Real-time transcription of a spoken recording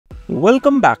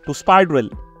Welcome back to Parental.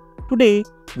 Today,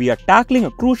 we are tackling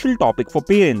a crucial topic for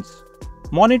parents: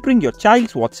 monitoring your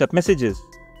child's WhatsApp messages.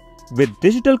 With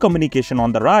digital communication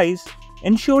on the rise,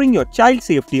 ensuring your child's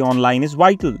safety online is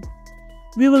vital.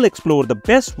 We will explore the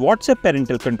best WhatsApp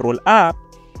parental control app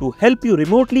to help you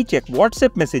remotely check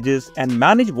WhatsApp messages and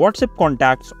manage WhatsApp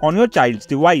contacts on your child's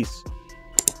device.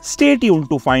 Stay tuned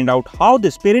to find out how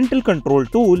this parental control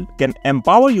tool can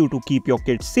empower you to keep your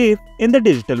kids safe in the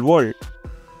digital world.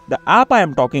 The app I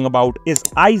am talking about is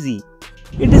Easy.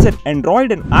 It is an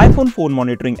Android and iPhone phone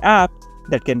monitoring app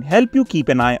that can help you keep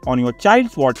an eye on your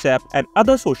child's WhatsApp and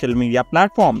other social media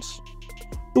platforms.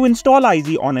 To install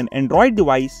Easy on an Android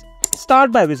device,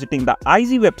 start by visiting the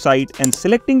Easy website and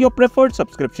selecting your preferred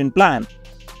subscription plan.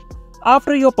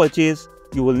 After your purchase,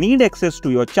 you will need access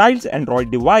to your child's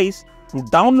Android device to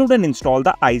download and install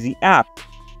the Easy app.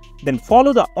 Then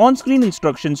follow the on-screen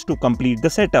instructions to complete the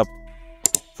setup.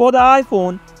 For the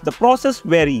iPhone, the process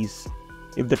varies.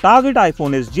 If the target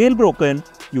iPhone is jailbroken,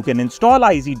 you can install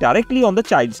Easy directly on the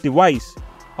child's device.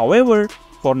 However,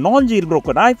 for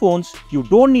non-jailbroken iPhones, you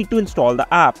don't need to install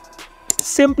the app.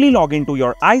 Simply log into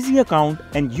your Easy account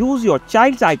and use your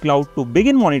child's iCloud to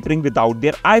begin monitoring without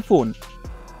their iPhone.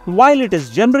 While it is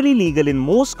generally legal in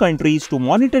most countries to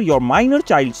monitor your minor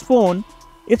child's phone,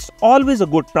 it's always a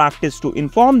good practice to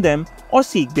inform them or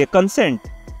seek their consent.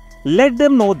 Let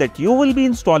them know that you will be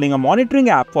installing a monitoring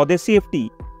app for their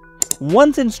safety.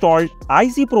 Once installed,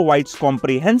 Easy provides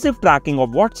comprehensive tracking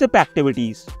of WhatsApp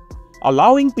activities,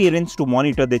 allowing parents to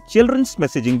monitor their children's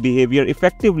messaging behavior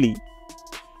effectively.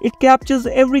 It captures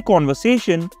every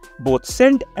conversation, both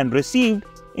sent and received,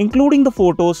 including the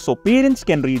photos, so parents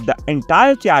can read the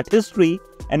entire chat history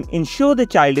and ensure the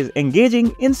child is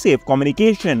engaging in safe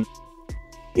communication.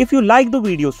 If you like the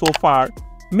video so far,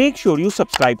 make sure you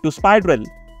subscribe to Parental.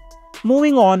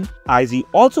 Moving on, Easy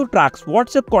also tracks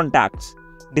WhatsApp contacts,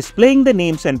 displaying the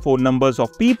names and phone numbers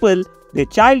of people their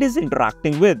child is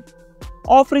interacting with,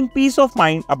 offering peace of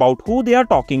mind about who they are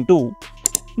talking to.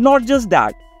 Not just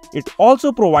that, it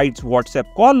also provides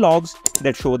WhatsApp call logs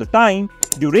that show the time,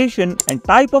 duration, and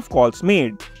type of calls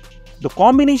made. The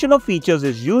combination of features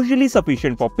is usually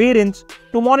sufficient for parents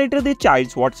to monitor their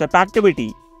child's WhatsApp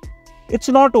activity. It's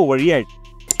not over yet.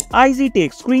 Easy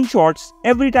takes screenshots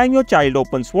every time your child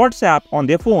opens WhatsApp on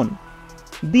their phone.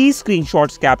 These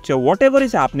screenshots capture whatever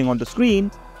is happening on the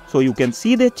screen, so you can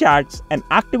see their chats and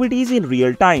activities in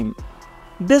real time.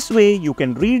 This way, you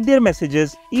can read their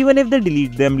messages even if they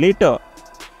delete them later.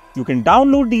 You can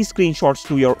download these screenshots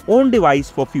to your own device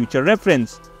for future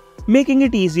reference, making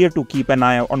it easier to keep an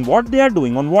eye on what they are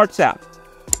doing on WhatsApp.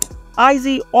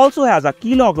 Easy also has a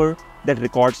keylogger that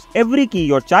records every key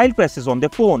your child presses on their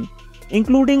phone,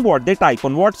 including what they type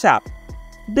on WhatsApp.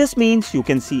 This means you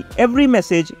can see every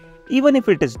message even if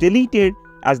it is deleted,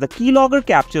 as the keylogger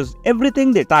captures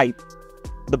everything they type.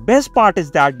 The best part is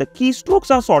that the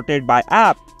keystrokes are sorted by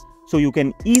app, so you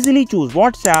can easily choose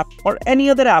WhatsApp or any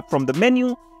other app from the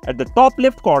menu at the top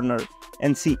left corner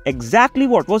and see exactly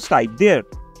what was typed there.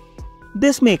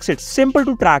 This makes it simple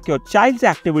to track your child's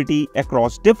activity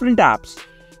across different apps,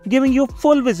 giving you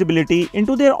full visibility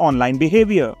into their online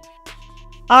behavior.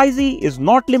 Easy is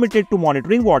not limited to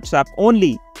monitoring WhatsApp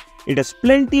only. It has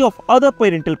plenty of other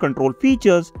parental control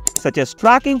features such as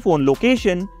tracking phone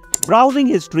location, browsing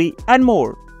history, and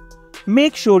more.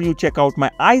 Make sure you check out my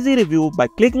Easy review by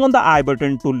clicking on the I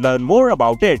button to learn more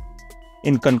about it.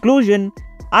 In conclusion,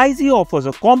 Easy offers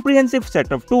a comprehensive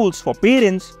set of tools for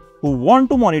parents who want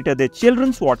to monitor their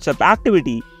children's WhatsApp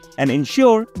activity and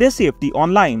ensure their safety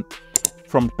online.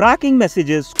 From tracking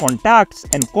messages, contacts,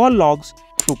 and call logs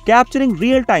to capturing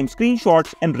real-time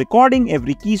screenshots and recording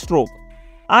every keystroke,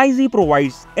 Easy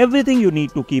provides everything you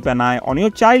need to keep an eye on your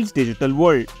child's digital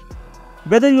world.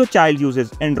 Whether your child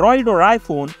uses Android or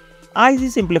iPhone, Easy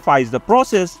simplifies the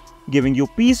process, giving you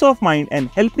peace of mind and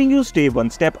helping you stay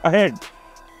one step ahead.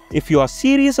 If you are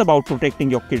serious about protecting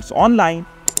your kids online,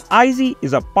 Easy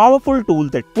is a powerful tool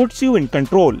that puts you in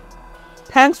control.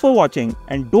 Thanks for watching,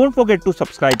 and don't forget to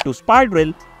subscribe to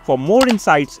Parental for more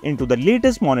insights into the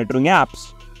latest monitoring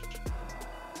apps.